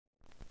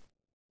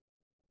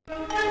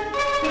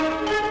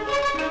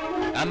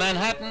A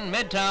Manhattan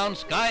Midtown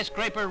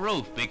skyscraper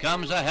roof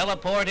becomes a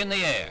heliport in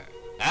the air.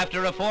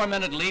 After a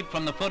 4-minute leap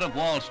from the foot of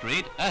Wall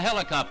Street, a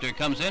helicopter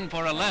comes in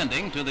for a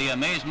landing to the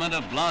amazement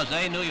of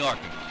blasé New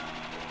Yorkers.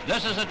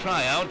 This is a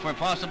tryout for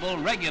possible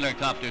regular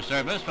copter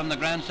service from the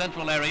Grand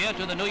Central area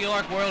to the New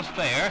York World's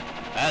Fair,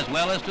 as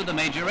well as to the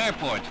major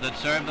airports that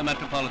serve the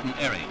metropolitan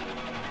area.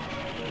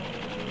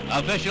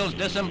 Officials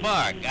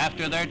disembark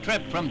after their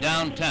trip from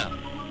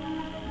downtown.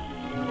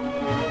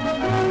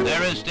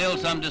 There is still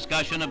some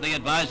discussion of the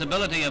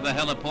advisability of a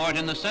heliport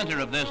in the center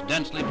of this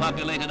densely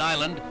populated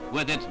island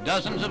with its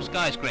dozens of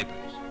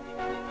skyscrapers.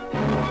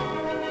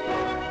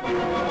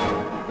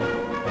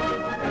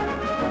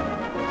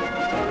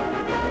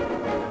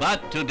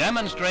 But to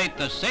demonstrate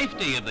the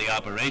safety of the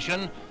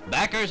operation,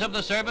 backers of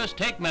the service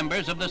take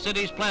members of the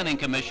city's planning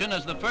commission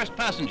as the first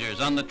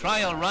passengers on the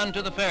trial run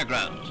to the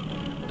fairgrounds.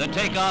 The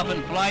takeoff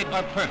and flight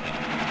are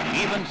perfect.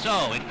 Even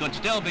so, it could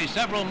still be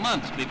several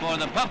months before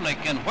the public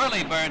can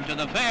whirlybird to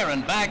the fair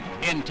and back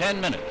in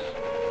 10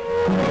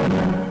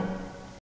 minutes.